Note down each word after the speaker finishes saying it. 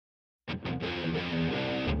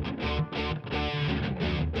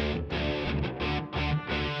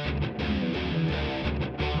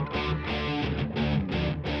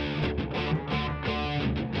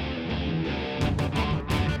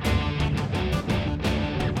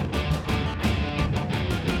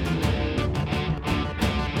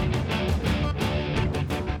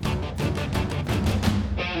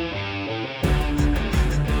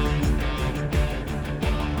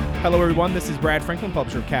Hello, everyone. This is Brad Franklin,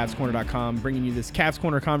 publisher of CavsCorner.com, bringing you this Cavs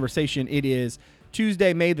Corner conversation. It is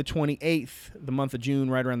Tuesday, May the 28th, the month of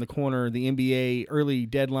June, right around the corner, the NBA early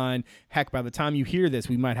deadline. Heck, by the time you hear this,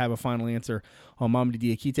 we might have a final answer on Mamadi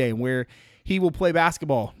Diakite and where he will play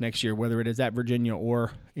basketball next year, whether it is at Virginia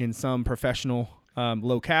or in some professional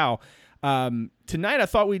locale. Tonight, I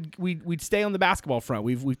thought we'd stay on the basketball front.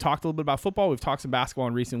 We've talked a little bit about football. We've talked some basketball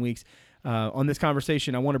in recent weeks. On this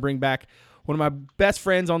conversation, I want to bring back one of my best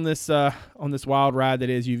friends on this wild ride that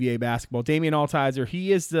is UVA basketball, Damin Altizer.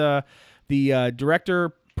 He is the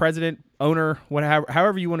director, president, owner,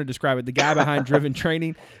 however you want to describe it, the guy behind Driven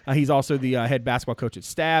Training. He's also the head basketball coach at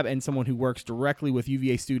Stab and someone who works directly with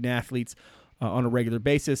UVA student athletes on a regular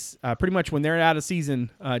basis. Pretty much when they're out of season,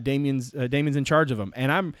 Damin's in charge of them,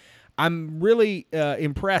 and I'm really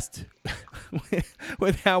impressed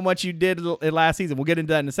with how much you did last season. We'll get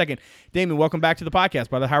into that in a second. Damin, welcome back to the podcast,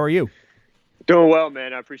 brother. How are you? Doing well,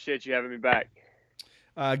 man. I appreciate you having me back.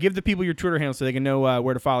 Give the people your Twitter handle so they can know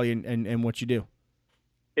where to follow you and what you do.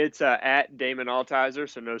 It's at Damin Altizer,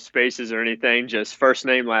 so no spaces or anything, just first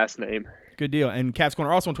name, last name. Good deal. And Cavs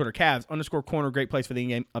Corner, also on Twitter, Cavs_Corner, great place for the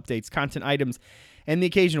in-game updates, content items, and the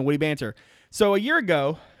occasional witty banter. So a year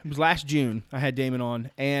ago, it was last June, I had Damin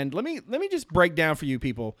on, and let me just break down for you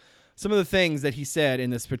people some of the things that he said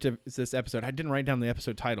in this episode. I didn't write down the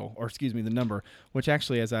episode title, or excuse me, the number, which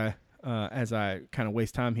actually, as I kind of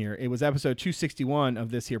waste time here, it was episode 261 of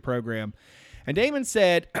this here program. And Damin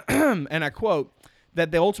said, and I quote, that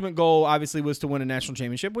the ultimate goal obviously was to win a national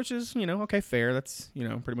championship, which is, okay, fair. That's,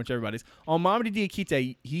 pretty much everybody's. On Mamadi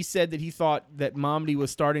Diakite, he said that he thought that Mamadi was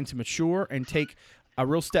starting to mature and take a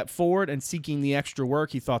real step forward and seeking the extra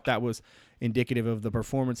work. He thought that was indicative of the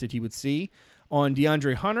performance that he would see. On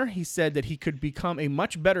DeAndre Hunter, he said that he could become a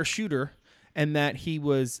much better shooter and that he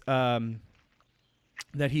was that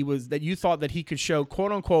you thought that he could show,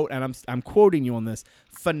 quote unquote, and I'm quoting you on this,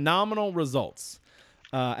 phenomenal results.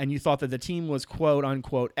 And you thought that the team was, quote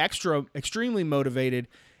unquote, extremely motivated,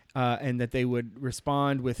 and that they would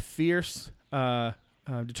respond with fierce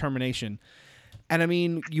determination. And I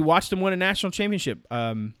mean, you watched them win a national championship.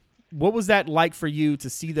 What was that like for you to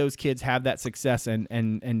see those kids have that success,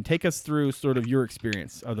 and take us through sort of your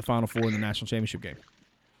experience of the Final Four in the national championship game?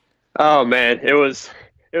 Oh man, it was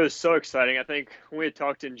so exciting. I think when we had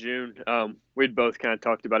talked in June, we'd both kind of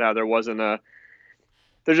talked about how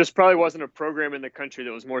there just probably wasn't a program in the country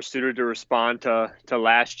that was more suited to respond to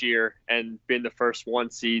last year and being the first 1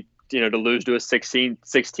 seed, to lose to a 16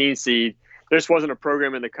 seed. There just wasn't a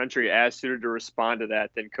program in the country as suited to respond to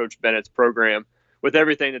that than Coach Bennett's program, with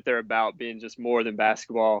everything that they're about being just more than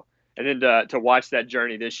basketball. And then to watch that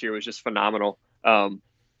journey this year was just phenomenal.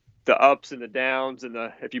 The ups and the downs and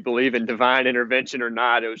if you believe in divine intervention or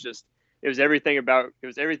not, it was everything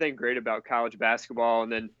great about college basketball.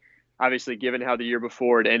 And then obviously, given how the year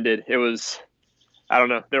before it ended, it was, I don't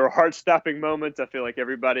know, there were heart-stopping moments. I feel like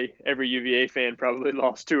every UVA fan probably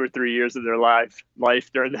lost 2 or 3 years of their life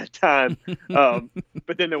during that time.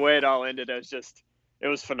 But then the way it all ended, it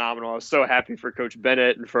was phenomenal. I was so happy for Coach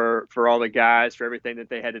Bennett and for all the guys, for everything that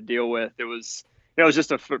they had to deal with. It was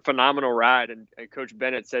just a phenomenal ride. And Coach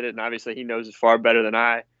Bennett said it, and obviously he knows it far better than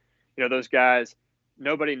I. Those guys,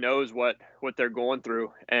 nobody knows what they're going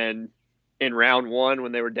through. And in round one,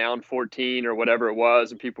 when they were down 14 or whatever it was,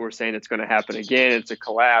 and people were saying it's going to happen again, it's a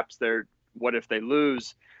collapse. What if they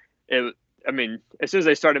lose? As soon as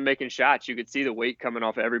they started making shots, you could see the weight coming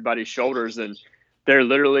off everybody's shoulders. And they're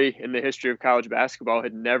literally, in the history of college basketball,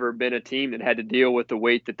 had never been a team that had to deal with the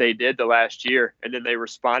weight that they did the last year. And then they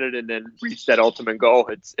responded and then reached that ultimate goal.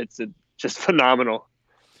 It's just phenomenal.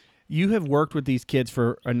 You have worked with these kids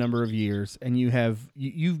for a number of years, and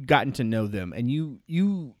you've gotten to know them, and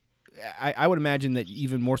I would imagine that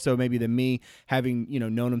even more so maybe than me, having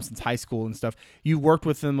known them since high school and stuff. You've worked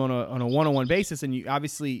with them on a one-on-one basis, and you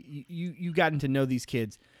obviously you gotten to know these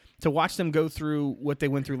kids. To watch them go through what they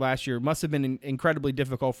went through last year must have been incredibly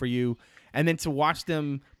difficult for you, and then to watch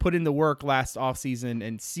them put in the work last offseason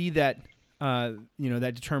and see that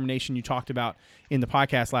that determination you talked about in the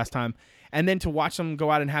podcast last time, and then to watch them go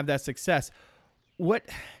out and have that success. What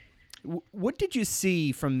did you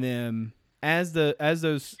see from them as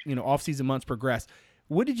those off-season months progressed?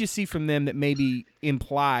 What did you see from them that maybe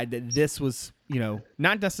implied that this was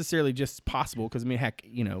not necessarily just possible? Because heck,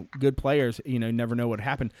 good players never know what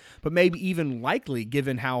happened, but maybe even likely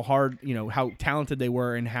given how hard how talented they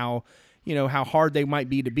were and how hard they might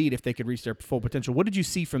be to beat if they could reach their full potential. What did you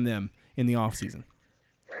see from them in the off-season?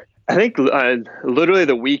 I think literally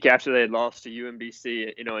the week after they had lost to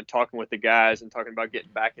UMBC, and talking with the guys and talking about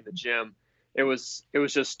getting back in the gym, it was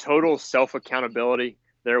just total self-accountability.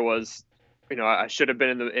 There was I should have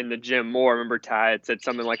been in the gym more. I remember Ty had said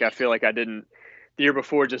something like, I feel like I didn't the year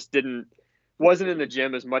before, just wasn't in the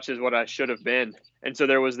gym as much as what I should have been. And so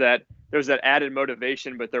there was that added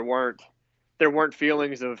motivation, but there weren't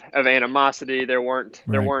feelings of animosity. There weren't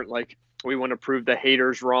Right. like, we want to prove the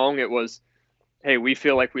haters wrong. It was, hey, we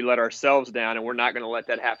feel like we let ourselves down, and we're not going to let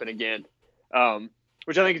that happen again.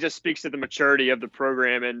 Which I think just speaks to the maturity of the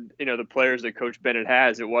program and the players that Coach Bennett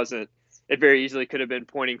has. It very easily could have been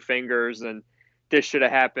pointing fingers and this should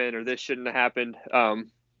have happened or this shouldn't have happened.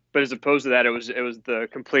 But as opposed to that, it was the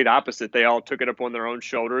complete opposite. They all took it up on their own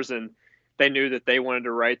shoulders, and they knew that they wanted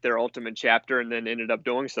to write their ultimate chapter, and then ended up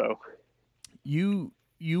doing so. You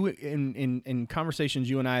in conversations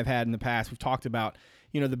you and I have had in the past, we've talked about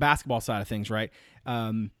the basketball side of things, right?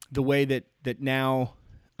 The way that now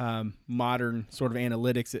modern sort of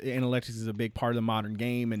analytics is a big part of the modern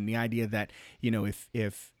game, and the idea that if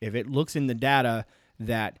it looks in the data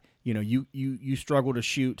that you struggle to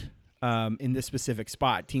shoot in this specific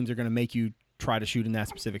spot, teams are going to make you try to shoot in that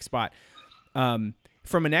specific spot.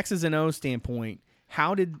 From an X's and O's standpoint,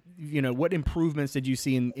 how did what improvements did you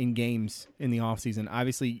see in games in the offseason?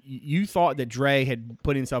 Obviously, you thought that Dre had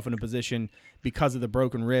put himself in a position because of the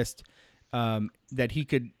broken wrist that he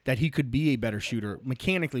could be a better shooter.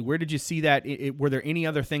 Mechanically, where did you see that? Were there any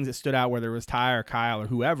other things that stood out, whether it was Ty or Kyle or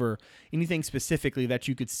whoever, anything specifically that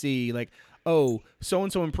you could see, like, oh,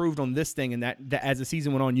 so-and-so improved on this thing, and that as the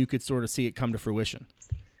season went on, you could sort of see it come to fruition?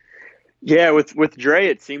 Yeah, with Dre,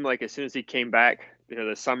 it seemed like as soon as he came back,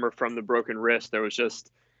 the summer from the broken wrist, there was just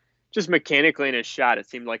mechanically in his shot, it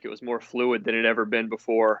seemed like it was more fluid than it had ever been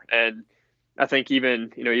before. And I think even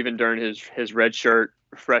during his redshirt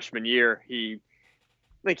freshman year, I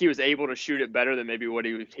think he was able to shoot it better than maybe what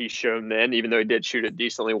he's shown then, even though he did shoot it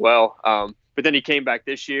decently well. But then he came back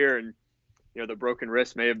this year, and the broken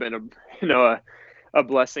wrist may have been a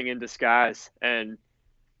blessing in disguise. And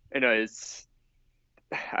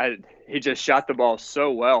he just shot the ball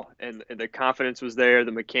so well, and the confidence was there,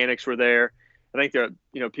 the mechanics were there. I think that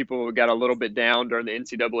people got a little bit down during the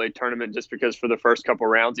NCAA tournament just because for the first couple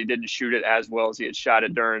rounds he didn't shoot it as well as he had shot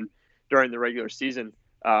it during the regular season.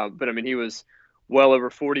 But I mean, he was well over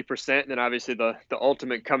 40%, and then obviously the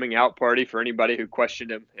ultimate coming out party for anybody who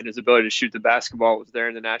questioned him and his ability to shoot the basketball was there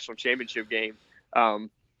in the national championship game.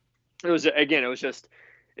 It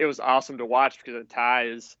was awesome to watch because the Ty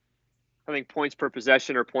is, I think, points per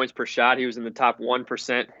possession or points per shot, he was in the top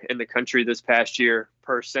 1% in the country this past year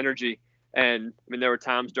per synergy. And I mean, there were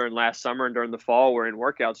times during last summer and during the fall where in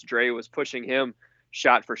workouts, Dre was pushing him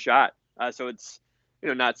shot for shot. So it's,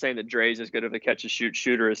 not saying that Dre's as good of a catch and shoot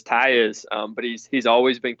shooter as Ty is, but he's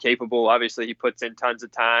always been capable. Obviously, he puts in tons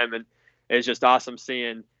of time, and it's just awesome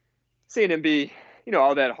seeing him be,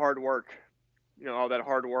 all that hard work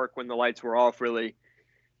when the lights were off really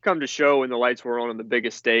come to show when the lights were on the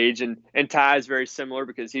biggest stage. And Ty is very similar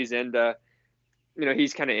because he's into,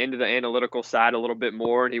 he's kind of into the analytical side a little bit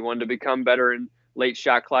more, and he wanted to become better in late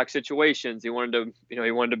shot clock situations. He wanted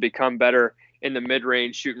to become better in the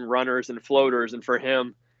mid-range shooting runners and floaters. And for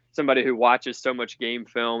him, somebody who watches so much game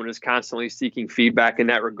film and is constantly seeking feedback in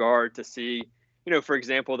that regard, to see, for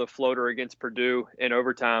example, the floater against Purdue in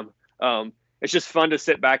overtime, it's just fun to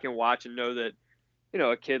sit back and watch and know that,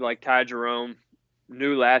 a kid like Ty Jerome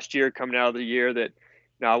knew last year coming out of the year that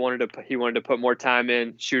he wanted to put more time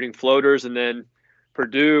in shooting floaters, and then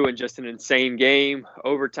Purdue, and just an insane game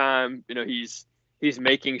overtime. He's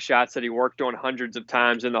making shots that he worked on hundreds of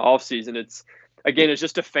times in the offseason. It's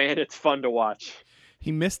just a fan. It's fun to watch.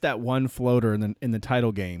 He missed that one floater in the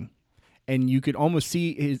title game, and you could almost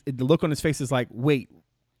see the look on his face is like, wait,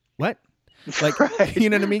 what? Like, right. You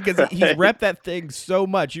know what I mean? Because he's repped that thing so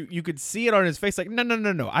much. You could see it on his face like,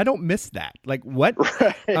 no, I don't miss that. Like, what?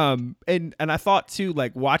 Right. And I thought, too,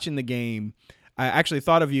 like, watching the game, I actually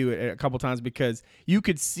thought of you a couple times because you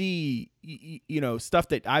could see, stuff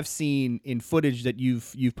that I've seen in footage that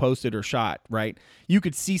you've posted or shot, right? You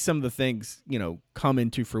could see some of the things, come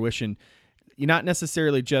into fruition. Not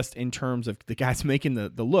necessarily just in terms of the guys making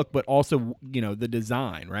the look, but also, the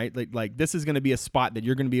design, right? Like this is going to be a spot that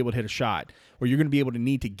you're going to be able to hit a shot, or you're going to be able to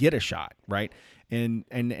need to get a shot, right? And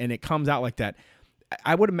it comes out like that.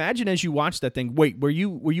 I would imagine as you watch that thing, wait, were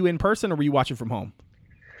you in person or were you watching from home?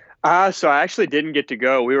 So I actually didn't get to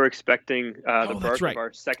go. We were expecting the birth right. of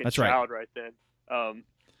our second That's child right then.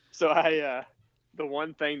 So the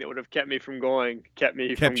one thing that would have kept me from going kept me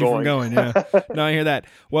from Kept you from going. going, yeah. No, I hear that.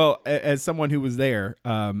 Well, as someone who was there,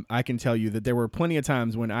 I can tell you that there were plenty of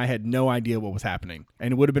times when I had no idea what was happening,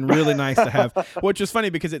 and it would have been really nice to have. Which was funny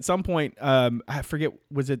because at some point, I forget,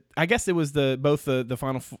 was it? I guess it was both the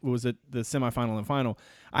final. Was it the semifinal and final?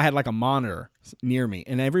 I had like a monitor near me,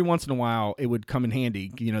 and every once in a while it would come in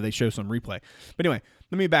handy. They show some replay. But anyway,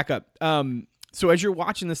 let me back up. So as you're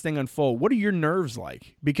watching this thing unfold, what are your nerves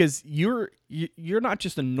like? Because you're not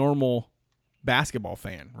just a normal basketball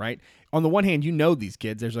fan, right? On the one hand, these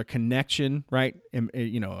kids. There's a connection, right? And,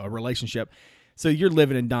 a relationship. So you're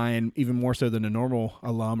living and dying even more so than a normal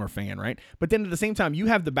alum or fan, right? But then at the same time, you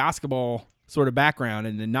have the basketball sort of background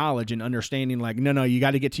and the knowledge and understanding, like, no, you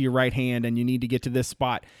got to get to your right hand and you need to get to this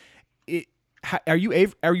spot. Are you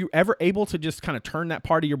ever able to just kind of turn that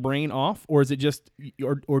part of your brain off, or is it just,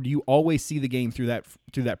 or do you always see the game through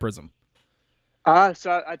that prism?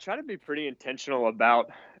 So I try to be pretty intentional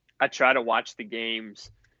about. I try to watch the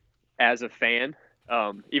games as a fan,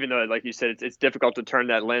 even though, like you said, it's difficult to turn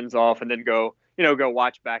that lens off and then go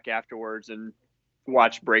watch back afterwards and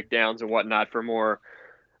watch breakdowns and whatnot for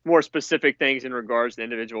more specific things in regards to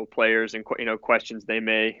individual players and questions they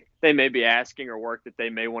may be asking or work that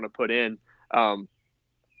they may want to put in.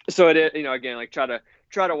 So it again, like try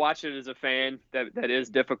to watch it as a fan. That is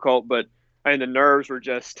difficult, but I mean the nerves were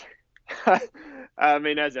just. I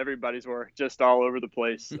mean, as everybody's were, just all over the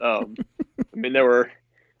place. I mean, there were.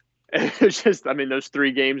 It was just, I mean, those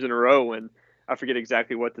 3 games in a row when I forget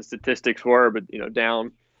exactly what the statistics were, but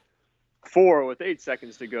down 4 with 8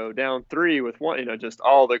 seconds to go, down 3 with 1, just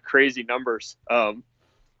all the crazy numbers. I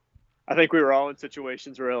think we were all in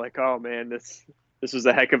situations where like, oh man, this was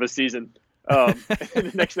a heck of a season. And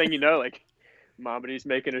the next thing you know, like Mamadi's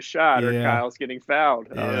making a shot or Kyle's getting fouled.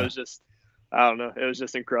 It was just, I don't know. It was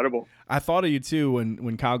just incredible. I thought of you too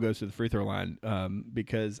when Kyle goes to the free throw line,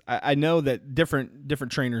 because I know that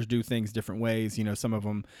different trainers do things different ways. Some of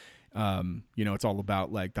them, it's all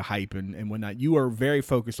about like the hype and whatnot. You are very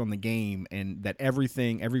focused on the game, and that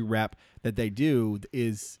every rep that they do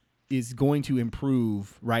is going to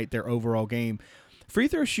improve, right, their overall game. Free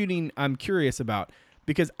throw shooting, I'm curious about,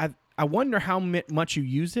 because I wonder how much you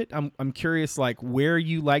use it. I'm curious, like, where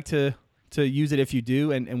you like to use it if you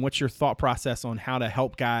do, and what's your thought process on how to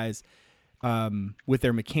help guys with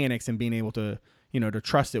their mechanics and being able to to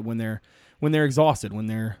trust it when they're exhausted, when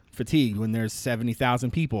they're fatigued, when there's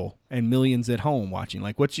 70,000 people and millions at home watching.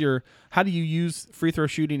 Like, how do you use free throw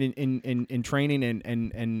shooting in training,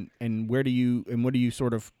 and what do you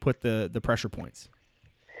sort of put the pressure points?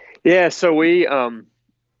 Yeah, so we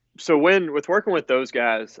so with working with those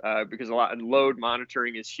guys, because a lot of load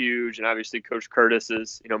monitoring is huge, and obviously Coach Curtis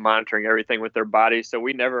is monitoring everything with their body. So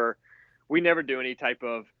we never do any type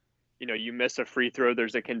of you miss a free throw,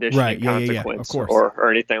 there's a conditioning consequence, of course,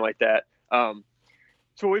 or anything like that. So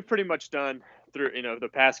what we've pretty much done through the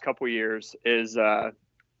past couple years is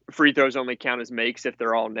free throws only count as makes if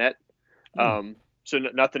they're all net. So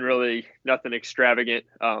nothing extravagant.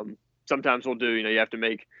 Sometimes we'll do you have to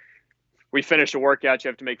make. We finish a workout, you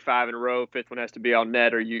have to make 5 in a row. 5th one has to be on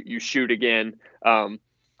net, or you shoot again.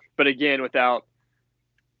 But again, without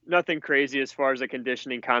nothing crazy as far as a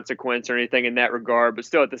conditioning consequence or anything in that regard, but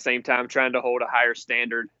still at the same time trying to hold a higher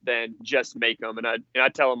standard than just make them. And I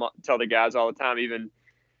tell the guys all the time, even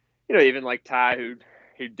like Ty,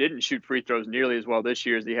 who didn't shoot free throws nearly as well this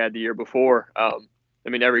year as he had the year before. I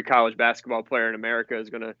mean, every college basketball player in America is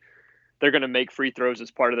they're going to make free throws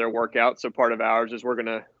as part of their workout. So part of ours is we're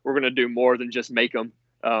going to do more than just make them.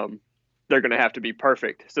 They're going to have to be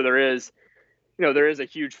perfect. So there is a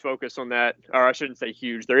huge focus on that, or I shouldn't say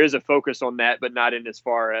huge. There is a focus on that, but not in as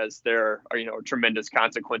far as there are, tremendous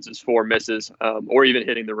consequences for misses, or even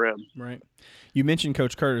hitting the rim. Right. You mentioned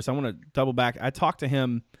Coach Curtis. I want to double back. I talked to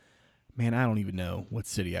him, man, I don't even know what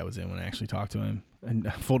city I was in when I actually talked to him.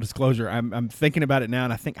 And full disclosure, I'm thinking about it now,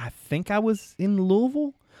 and I think I was in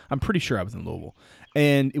Louisville. I'm pretty sure I was in Louisville,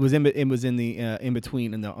 and it was in the in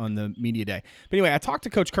between on the media day. But anyway, I talked to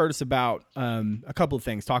Coach Curtis about a couple of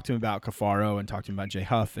things. Talked to him about Cafaro and talked to him about Jay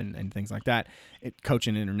Huff and things like that.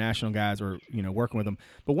 Coaching international guys or working with them.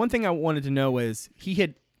 But one thing I wanted to know is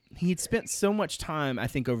he'd spent so much time, I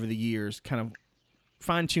think, over the years, kind of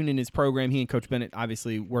fine tuning his program. He and Coach Bennett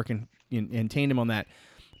obviously working in tandem on that.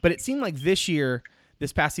 But it seemed like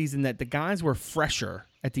this past season, that the guys were fresher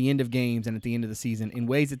at the end of games and at the end of the season in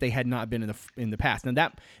ways that they had not been in the past. Now,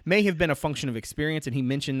 that may have been a function of experience, and he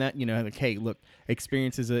mentioned that, like, hey, look,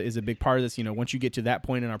 experience is a big part of this. Once you get to that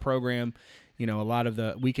point in our program, a lot of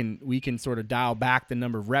we can sort of dial back the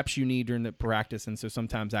number of reps you need during the practice, and so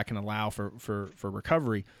sometimes that can allow for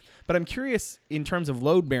recovery. But I'm curious in terms of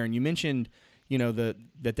load bearing. You mentioned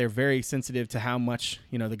that they're very sensitive to how much,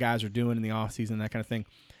 the guys are doing in the off season, that kind of thing.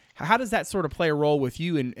 How does that sort of play a role with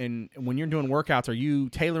you? And when you're doing workouts, are you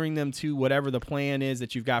tailoring them to whatever the plan is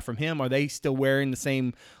that you've got from him? Are they still wearing the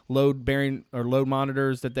same load bearing or load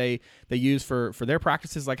monitors that they use for their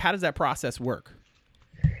practices? Like, how does that process work?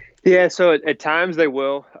 Yeah, so at times they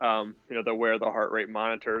will, they'll wear the heart rate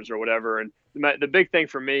monitors or whatever. And the big thing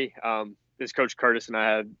for me is Coach Curtis and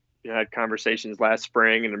I had conversations last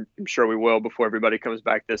spring, and I'm sure we will before everybody comes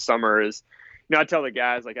back this summer. Is I tell the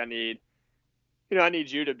guys, like, I need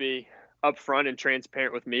you to be upfront and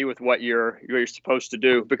transparent with me with what you're supposed to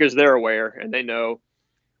do, because they're aware and they know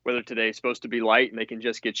whether today's supposed to be light and they can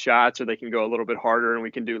just get shots, or they can go a little bit harder and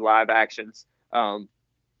we can do live actions.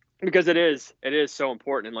 Because it is so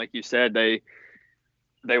important. And like you said,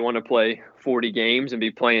 they want to play 40 games and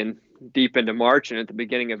be playing deep into March and at the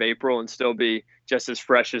beginning of April and still be just as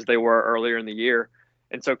fresh as they were earlier in the year.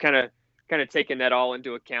 And so kind of taking that all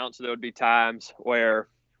into account. So there would be times where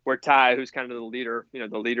Ty, who's kind of the leader,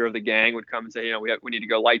 the leader of the gang, would come and say, we need to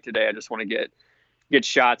go light today. I just want to get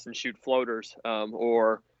shots and shoot floaters.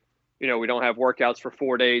 Or, we don't have workouts for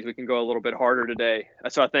 4 days. We can go a little bit harder today.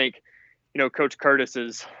 So I think, Coach Curtis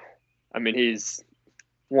he's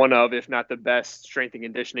one of, if not the best, strength and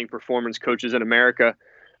conditioning performance coaches in America.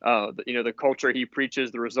 The culture he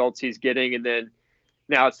preaches, the results he's getting, and then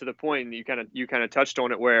now it's to the point, and you kind of touched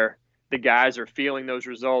on it, where the guys are feeling those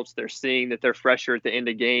results. They're seeing that they're fresher at the end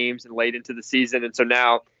of games and late into the season, and so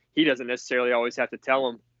now he doesn't necessarily always have to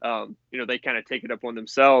tell them. They kind of take it up on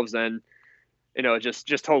themselves, and just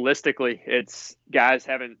holistically, it's guys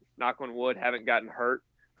knock on wood, haven't gotten hurt.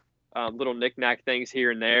 Little knick-knack things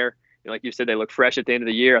here and there. Like you said, they look fresh at the end of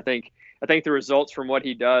the year. I think the results from what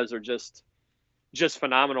he does are just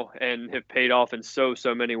phenomenal and have paid off in so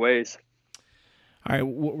many ways. All right,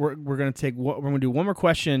 we're going to do one more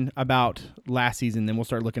question about last season, then we'll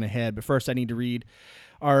start looking ahead. But first, I need to read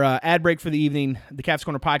our ad break for the evening. The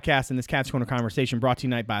CavsCorner podcast and this CavsCorner conversation brought to you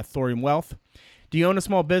tonight by Thorium Wealth. Do you own a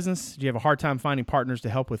small business? Do you have a hard time finding partners to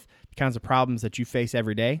help with the kinds of problems that you face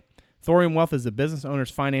every day? Thorium Wealth is the business owner's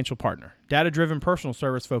financial partner. Data-driven personal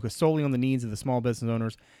service focused solely on the needs of the small business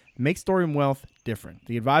owners makes Thorium Wealth different.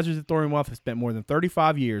 The advisors at Thorium Wealth have spent more than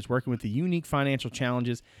 35 years working with the unique financial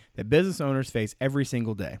challenges that business owners face every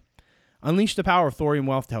single day. Unleash the power of Thorium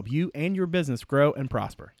Wealth to help you and your business grow and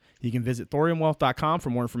prosper. You can visit thoriumwealth.com for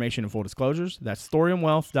more information and full disclosures. That's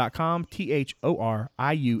thoriumwealth.com,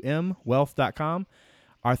 THORIUM wealth.com.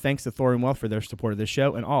 Our thanks to Thorium Wealth for their support of this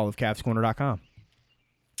show and all of CavsCorner.com.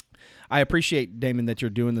 I appreciate, Damin, that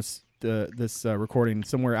you're doing this recording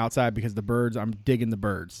somewhere outside, because the birds, I'm digging the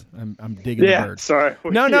birds. I'm digging the birds. Sorry.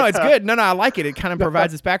 No, it's good. No, I like it. It kind of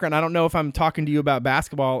provides this background. I don't know if I'm talking to you about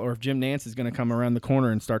basketball or if Jim Nance is going to come around the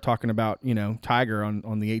corner and start talking about, Tiger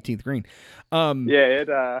on the 18th green.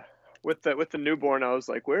 With the newborn, I was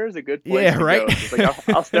like, where is a good place yeah, to right? go? Like,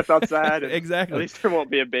 I'll step outside. And exactly. At least there won't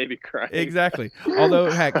be a baby crying. Exactly. Although,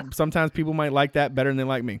 heck, sometimes people might like that better than they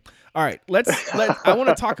like me. All right, I want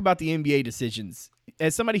to talk about the NBA decisions.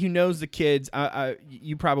 As somebody who knows the kids,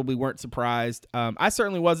 you probably weren't surprised. I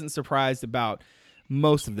certainly wasn't surprised about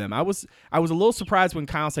most of them. I was a little surprised when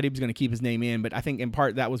Kyle said he was going to keep his name in, but I think in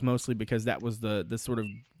part that was mostly because that was the sort of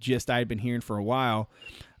gist I had been hearing for a while.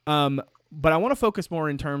 But I want to focus more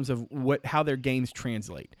in terms of how their games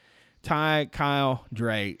translate. Ty, Kyle,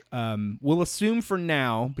 Dre. We'll assume for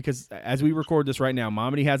now, because as we record this right now,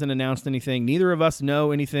 Mamadi hasn't announced anything. Neither of us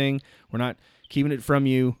know anything. We're not keeping it from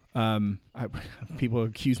you. People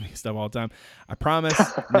accuse me of stuff all the time. I promise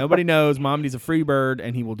nobody knows. Mamadi's a free bird,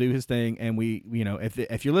 and he will do his thing. And we,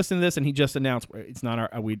 if you're listening to this and he just announced, it's not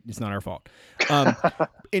our fault.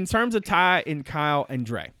 In terms of Ty and Kyle and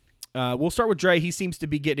Dre, we'll start with Dre. He seems to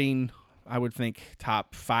be getting, I would think,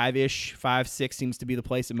 top 5-ish, 5-6 seems to be the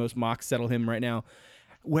place that most mocks settle him right now.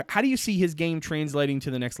 How do you see his game translating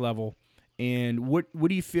to the next level, and what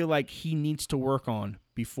do you feel like he needs to work on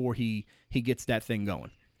before he gets that thing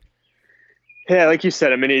going? Yeah, like you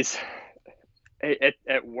said, he's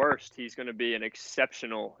at worst he's going to be an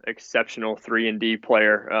exceptional 3-and-D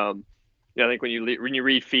player. I think when you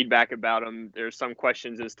read feedback about him, there's some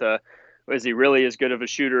questions as to, is he really as good of a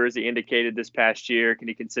shooter as he indicated this past year? Can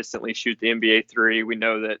he consistently shoot the NBA 3? We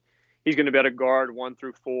know that he's going to be able to guard 1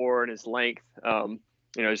 through 4, and his length,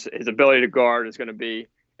 his ability to guard is going to be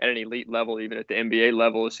at an elite level, even at the NBA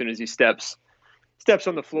level, as soon as he steps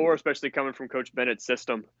on the floor, especially coming from Coach Bennett's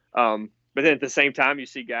system. But then at the same time, you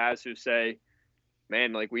see guys who say,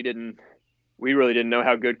 man, like we really didn't know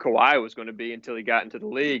how good Kawhi was going to be until he got into the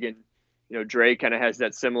league. And, Dre kind of has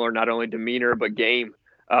that similar, not only demeanor, but game.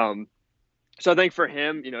 So I think for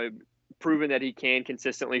him, proving that he can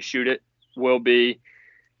consistently shoot it, will be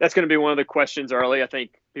that's going to be one of the questions early. I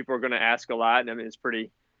think people are going to ask a lot, and I mean it's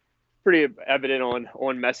pretty evident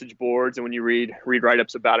on message boards and when you read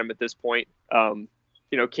write-ups about him at this point. Can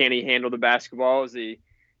he handle the basketball?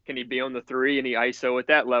 Can he be on the three and he ISO at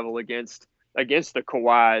that level against the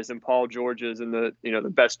Kawhis and Paul Georges and the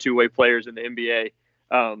best two-way players in the NBA?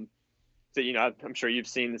 So I'm sure you've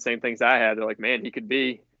seen the same things I had. They're like, man, he could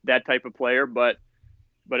be that type of player, but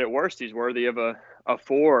at worst, he's worthy of a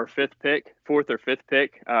fourth or fifth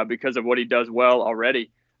pick because of what he does well already.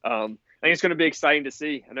 I think it's going to be exciting to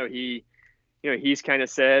see. I know he's kind of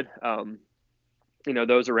said,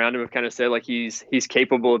 those around him have kind of said like he's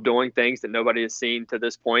capable of doing things that nobody has seen to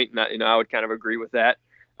this point. And I would kind of agree with that.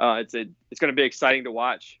 It's going to be exciting to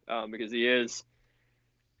watch because he is.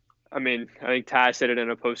 I mean, I think Ty said it in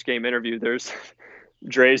a post-game interview.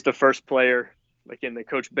 Dre's the first player, like in the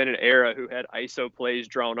Coach Bennett era, who had ISO plays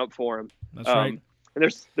drawn up for him. That's right.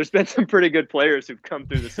 And there's been some pretty good players who've come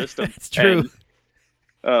through the system. That's true.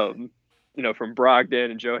 And, from Brogdon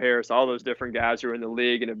and Joe Harris, all those different guys who are in the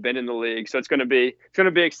league and have been in the league. So it's going to be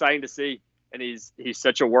exciting to see. And he's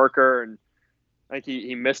such a worker. And I think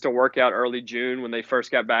he missed a workout early June when they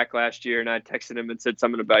first got back last year. And I texted him and said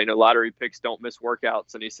something about, lottery picks don't miss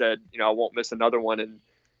workouts. And he said, I won't miss another one. And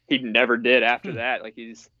he never did after that. Like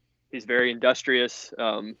he's very industrious.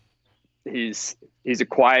 He's a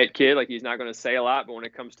quiet kid. Like he's not going to say a lot, but when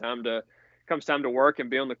it comes time to work and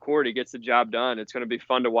be on the court, he gets the job done. It's going to be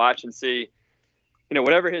fun to watch and see,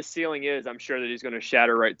 whatever his ceiling is, I'm sure that he's going to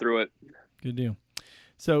shatter right through it. Good deal.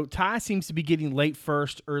 So Ty seems to be getting late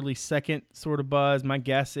first, early second sort of buzz. My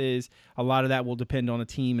guess is a lot of that will depend on the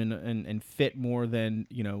team and fit more than,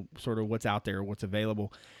 sort of what's out there, what's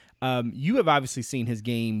available. You have obviously seen his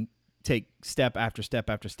game take step after step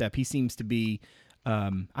after step. He seems to be, I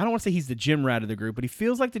don't want to say he's the gym rat of the group, but he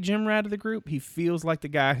feels like the gym rat of the group. He feels like the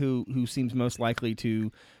guy who seems most likely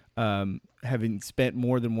to having spent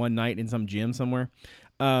more than one night in some gym somewhere.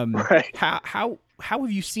 Right. How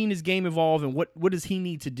have you seen his game evolve, and what does he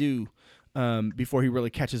need to do before he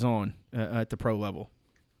really catches on at the pro level?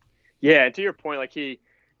 Yeah, to your point, like he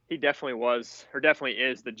definitely was or definitely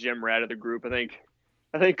is the gym rat of the group. I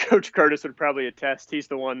think Coach Curtis would probably attest. He's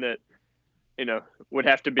the one that would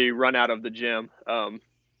have to be run out of the gym, and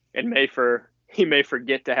he may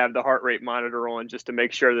forget to have the heart rate monitor on just to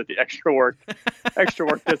make sure that the extra work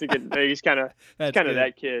doesn't get. He's kind of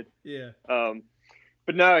that kid. Yeah.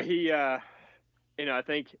 But no, he. I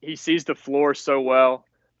think he sees the floor so well.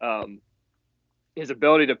 His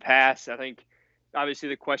ability to pass. I think obviously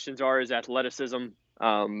the questions are his athleticism.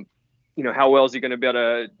 How well is he going to be able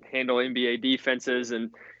to handle NBA defenses?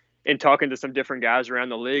 And in talking to some different guys around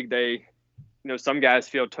the league, they, some guys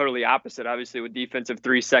feel totally opposite. Obviously, with defensive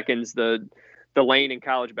 3 seconds, the lane in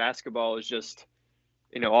college basketball is just,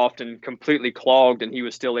 often completely clogged, and he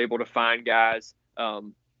was still able to find guys.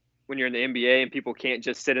 When you're in the NBA and people can't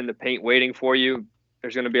just sit in the paint waiting for you,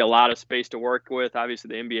 there's going to be a lot of space to work with. Obviously,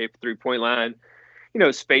 the NBA 3-point line,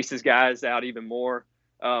 spaces guys out even more.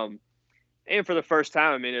 And for the first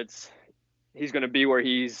time, I mean, he's going to be where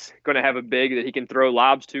he's going to have a big that he can throw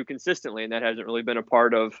lobs to consistently, and that hasn't really been a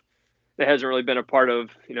part of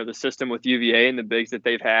the system with UVA and the bigs that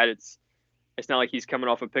they've had. It's not like he's coming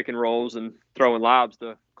off of pick and rolls and throwing lobs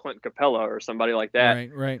to Clint Capella or somebody like that.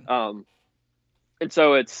 Right. And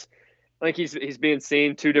so I think he's being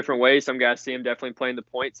seen two different ways. Some guys see him definitely playing the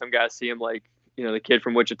point. Some guys see him like, the kid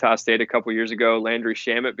from Wichita State a couple years ago, Landry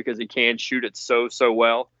Shamet, because he can shoot it so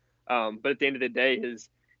well. But at the end of the day, his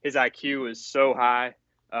IQ is so high.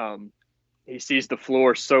 He sees the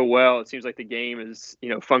floor so well. It seems like the game is,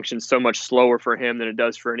 functions so much slower for him than it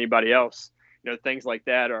does for anybody else. Things like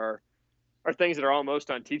that are things that are almost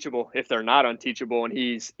unteachable if they're not unteachable. And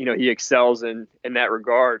he excels in that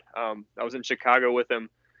regard. I was in Chicago with him,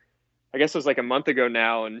 I guess it was like a month ago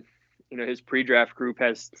now. And, his pre-draft group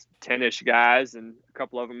has 10-ish guys, and a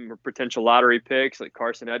couple of them are potential lottery picks. Like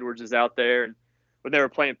Carson Edwards is out there. And when they were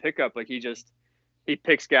playing pickup, like he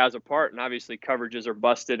picks guys apart, and obviously coverages are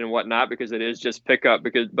busted and whatnot because it is just pickup.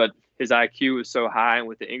 But his IQ is so high, and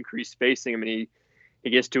with the increased spacing, I mean, he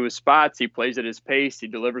gets to his spots, he plays at his pace, he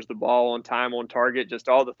delivers the ball on time, on target, just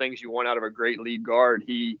all the things you want out of a great lead guard.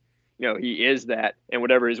 He is that, and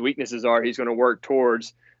whatever his weaknesses are, he's going to work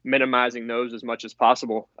towards minimizing those as much as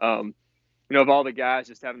possible. Of all the guys,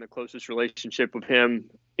 just having the closest relationship with him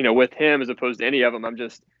as opposed to any of them, I'm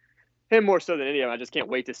just him more so than any of them. I just can't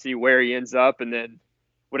wait to see where he ends up, and then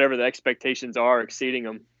whatever the expectations are, exceeding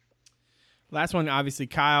them. Last one, obviously,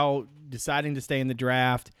 Kyle deciding to stay in the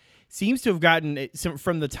draft seems to have gotten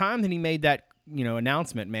from the time that he made that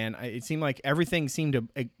announcement. Man, it seemed like everything seemed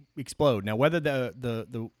to explode. Now, whether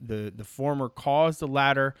the former caused the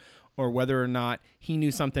latter, or whether or not he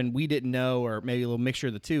knew something we didn't know, or maybe a little mixture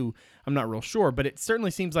of the two, I'm not real sure. But it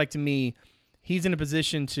certainly seems like to me he's in a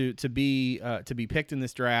position to be picked in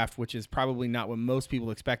this draft, which is probably not what most people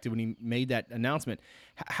expected when he made that announcement.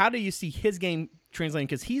 How do you see his game translating?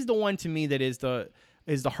 Because he's the one to me that is the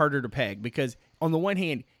harder to peg, because on the one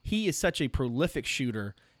hand, he is such a prolific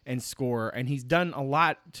shooter and scorer, and he's done a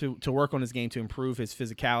lot to work on his game to improve his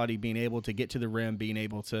physicality, being able to get to the rim, being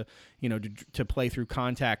able to to play through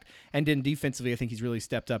contact, and then defensively, I think he's really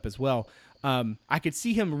stepped up as well. I could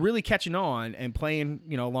see him really catching on and playing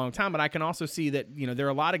a long time, but I can also see that there are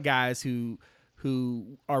a lot of guys who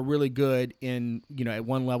are really good in at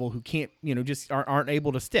one level who can't just aren't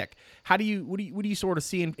able to stick. What do you sort of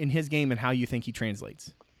see in his game, and how you think he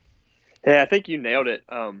translates? Yeah, I think you nailed it.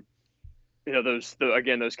 Those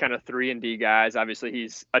kind of 3-and-D guys. Obviously,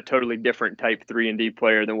 he's a totally different type 3-and-D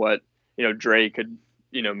player than what Dre could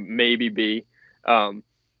maybe be.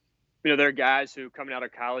 There are guys who coming out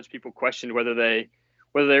of college, people questioned whether they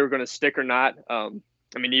were going to stick or not.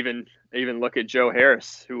 Even look at Joe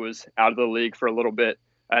Harris, who was out of the league for a little bit,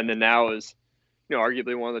 and then now is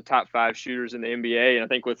arguably one of the top 5 shooters in the NBA. And I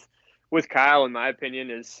think with Kyle, in my opinion,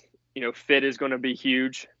 is fit is going to be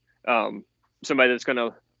huge. Somebody that's going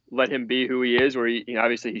to let him be who he is, where he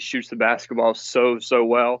obviously he shoots the basketball so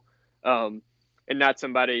well, and not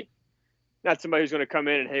somebody who's going to come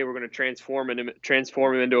in and, hey, we're going to transform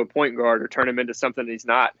him into a point guard or turn him into something he's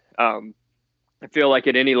not. I feel like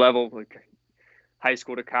at any level, like high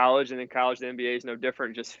school to college, and then college to NBA is no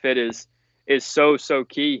different. Just fit is so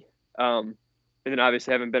key. And then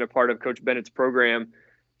obviously having been a part of Coach Bennett's program,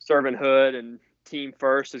 servanthood and team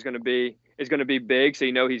first is going to be big. So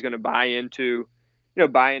he's going to buy into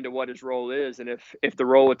what his role is, and if the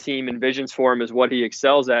role a team envisions for him is what he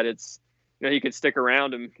excels at, it's he could stick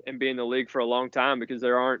around and be in the league for a long time, because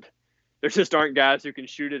there just aren't guys who can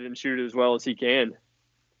shoot it as well as he can.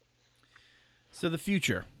 So the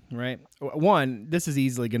future, right? One, this is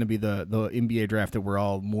easily going to be the NBA draft that we're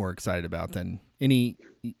all more excited about than any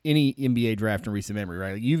NBA draft in recent memory,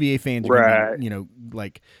 right? Like UVA fans are Right. going to be,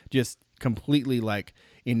 like just completely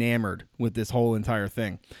enamored with this whole entire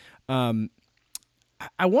thing.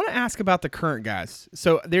 I want to ask about the current guys.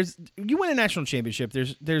 So you win a national championship.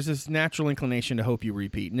 There's this natural inclination to hope you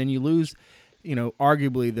repeat, and then you lose,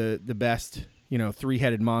 arguably the best,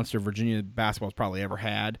 3-headed monster Virginia basketball's probably ever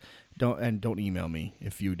had. Don't email me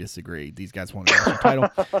if you disagree. These guys won a national title.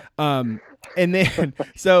 And then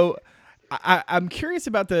so I'm curious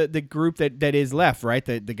about the group that is left, right?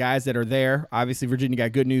 The guys that are there. Obviously, Virginia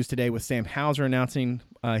got good news today with Sam Hauser announcing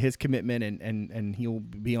his commitment, and he'll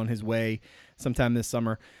be on his way sometime this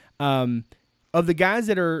summer. Of the guys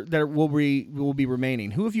that will be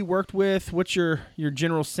remaining, who have you worked with? What's your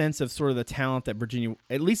general sense of sort of the talent that Virginia,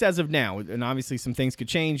 at least as of now, and obviously some things could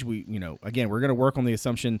change. Again, we're going to work on the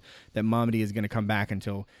assumption that Mamadi is going to come back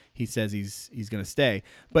until he says he's going to stay.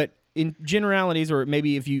 But in generalities, or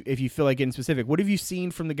maybe if you feel like getting specific, what have you seen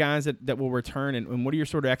from the guys that will return, and what are your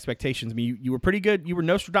sort of expectations? I mean, you were pretty good. You were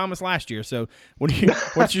Nostradamus last year, so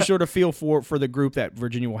what's your sort of feel for the group that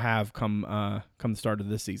Virginia will have come the start of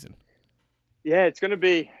this season? Yeah, it's going to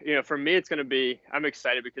be, for me, it's going to be, I'm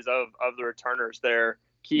excited because of the returners there.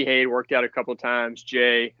 Kihei worked out a couple of times.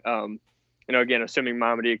 Jay, again, assuming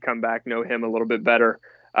Mamadi had come back, know him a little bit better.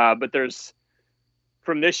 But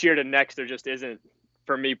from this year to next, there just isn't,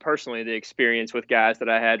 for me personally, the experience with guys that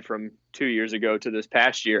I had from 2 years ago to this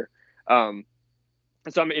past year. So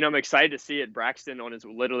I'm excited to see it. Braxton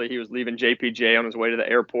he was leaving JPJ on his way to the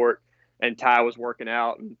airport, and Ty was working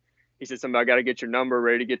out, and he said something about, I got to get your number,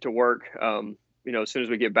 ready to get to work, as soon as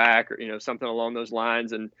we get back, or, something along those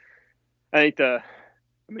lines. And I think the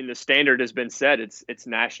standard has been set. It's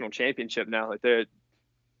national championship now. Like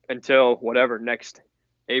until whatever next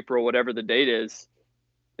April, whatever the date is,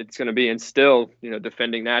 it's going to be instilled,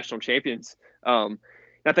 defending national champions. I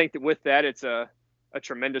think that with that, it's a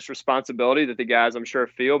tremendous responsibility that the guys, I'm sure,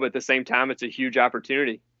 feel, but at the same time, it's a huge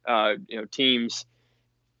opportunity. Teams,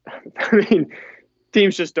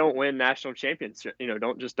 teams just don't win national championships,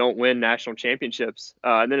 don't win national championships.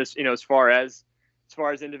 And then as far as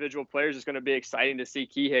individual players, it's going to be exciting to see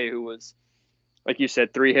Kihei, who was, like you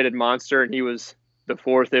said, 3-headed monster, and he was the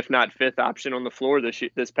 4th, if not 5th option on the floor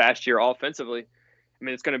this past year offensively. I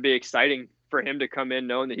mean, it's going to be exciting for him to come in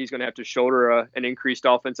knowing that he's going to have to shoulder an increased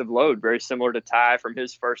offensive load, very similar to Ty from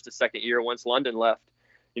his first to second year once London left.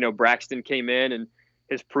 Braxton came in and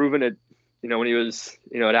has proven it, when he was,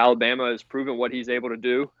 at Alabama, has proven what he's able to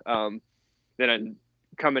do. Then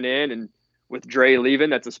coming in, and with Dre leaving,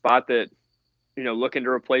 that's a spot that looking to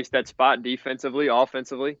replace that spot defensively,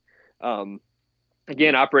 offensively.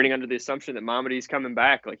 Again, operating under the assumption that Mamadou's coming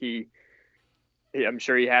back. Like I'm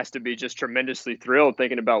sure he has to be just tremendously thrilled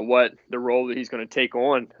thinking about what the role that he's going to take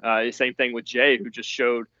on. The same thing with Jay, who just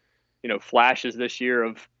showed, flashes this year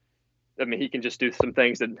of, he can just do some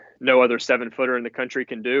things that no other 7-footer in the country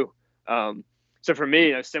can do. So for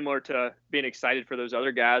me, similar to being excited for those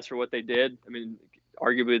other guys for what they did.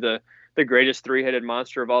 Arguably the greatest 3-headed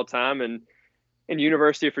monster of all time in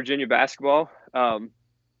University of Virginia basketball.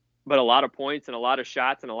 But a lot of points and a lot of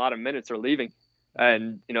shots and a lot of minutes are leaving.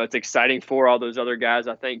 And, it's exciting for all those other guys,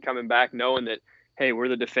 I think, coming back, knowing that, hey, we're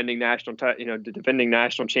the defending national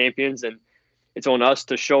champions, and it's on us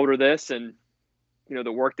to shoulder this. And,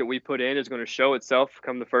 the work that we put in is going to show itself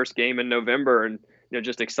come the first game in November, and,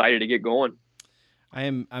 just excited to get going.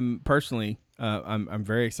 I'm personally, I'm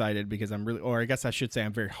very excited because I'm really, or I guess I should say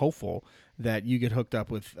I'm very hopeful that you get hooked up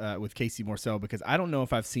with Casey Morcell, because I don't know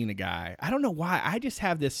if I've seen a guy. I don't know why. I just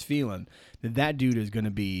have this feeling that dude is going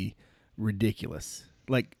to be ridiculous.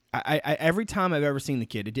 Like I every time I've ever seen the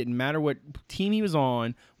kid, it didn't matter what team he was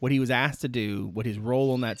on, what he was asked to do, what his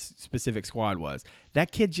role on that specific squad was.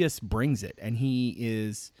 That kid just brings it, and he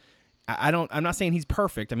is. I'm not saying he's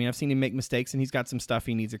perfect. I've seen him make mistakes, and he's got some stuff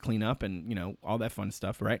he needs to clean up, and all that fun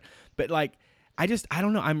stuff, right? But like, I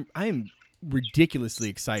don't know. I'm ridiculously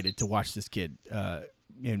excited to watch this kid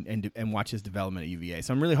and watch his development at UVA.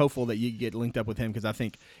 So I'm really hopeful that you get linked up with him, because I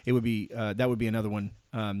think it would be that would be another one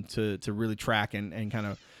to really track and kind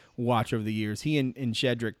of watch over the years. He and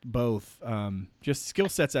Shedrick both just skill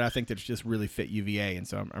sets that I think that just really fit UVA, and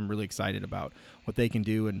so I'm really excited about what they can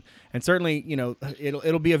do, and certainly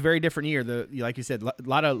it'll be a very different year. Like you said, a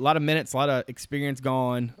lot of minutes, a lot of experience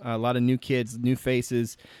gone, a lot of new kids, new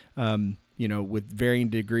faces, with varying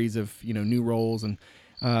degrees of new roles, and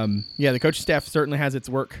the coaching staff certainly has its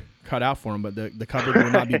work cut out for them, but the cupboard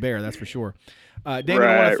will not be bare, that's for sure. Damin,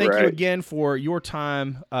 I want to thank you again for your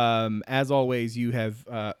time. As always, you have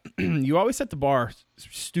you always set the bar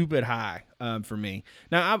stupid high for me.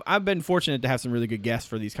 Now, I've been fortunate to have some really good guests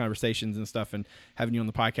for these conversations and stuff, and having you on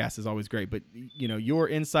the podcast is always great. But your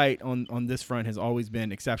insight on this front has always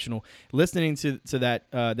been exceptional. Listening to that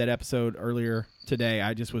episode earlier today,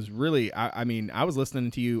 I just was really I was listening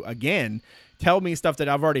to you again tell me stuff that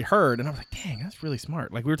I've already heard, and I was like, dang, that's really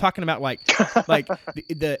smart. Like, we were talking about like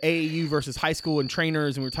the AAU versus high school and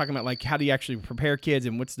trainers, and we were talking about like how do you actually prepare kids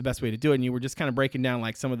and what's the best way to do it, and you were just kind of breaking down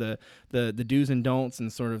like some of the do's and don'ts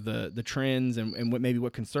and sort of the trends and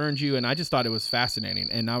what concerns you, and I just thought it was fascinating,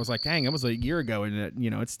 and I was like, dang, that was a year ago, and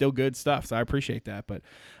it's still good stuff, so I appreciate that. But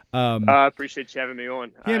I appreciate you having me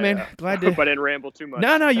on. Yeah, man. Glad to. I hope I didn't ramble too much.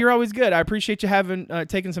 No, you're always good. I appreciate you having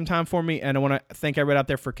taken some time for me, and I want to thank everybody out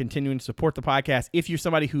there for continuing to support the podcast. If you're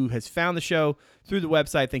somebody who has found the show through the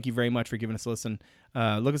website, thank you very much for giving us a listen.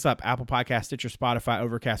 Look us up, Apple Podcasts, Stitcher, Spotify,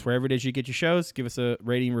 Overcast, wherever it is you get your shows. Give us a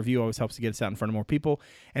rating, review. Always helps to get us out in front of more people.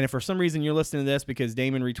 And if for some reason you're listening to this because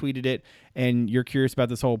Damin retweeted it and you're curious about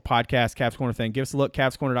this whole podcast, Cavs Corner thing, give us a look,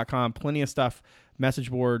 CavsCorner.com. Plenty of stuff.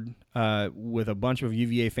 Message board with a bunch of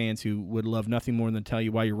UVA fans who would love nothing more than tell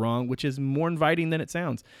you why you're wrong, which is more inviting than it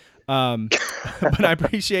sounds. But I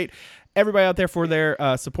appreciate everybody out there for their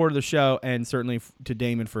support of the show, and certainly to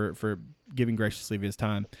Damin for giving graciously of his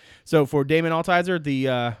time. So for Damin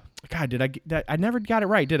Altizer, I never got it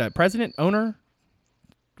right, did I? President, owner?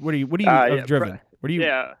 What are you driven? What do you?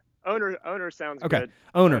 Yeah. Owner sounds okay. Good.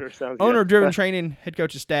 Owner driven training, head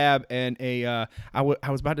coach of Stab, and I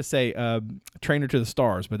was about to say trainer to the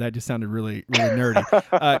stars, but that just sounded really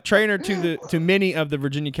nerdy. Trainer to many of the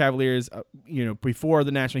Virginia Cavaliers, before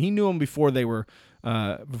the national. He knew them before they were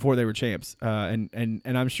champs, and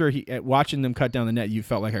I'm sure watching them cut down the net, you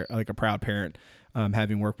felt like a proud parent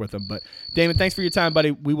having worked with them. But Damin, thanks for your time,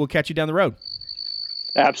 buddy. We will catch you down the road.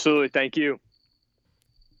 Absolutely, thank you.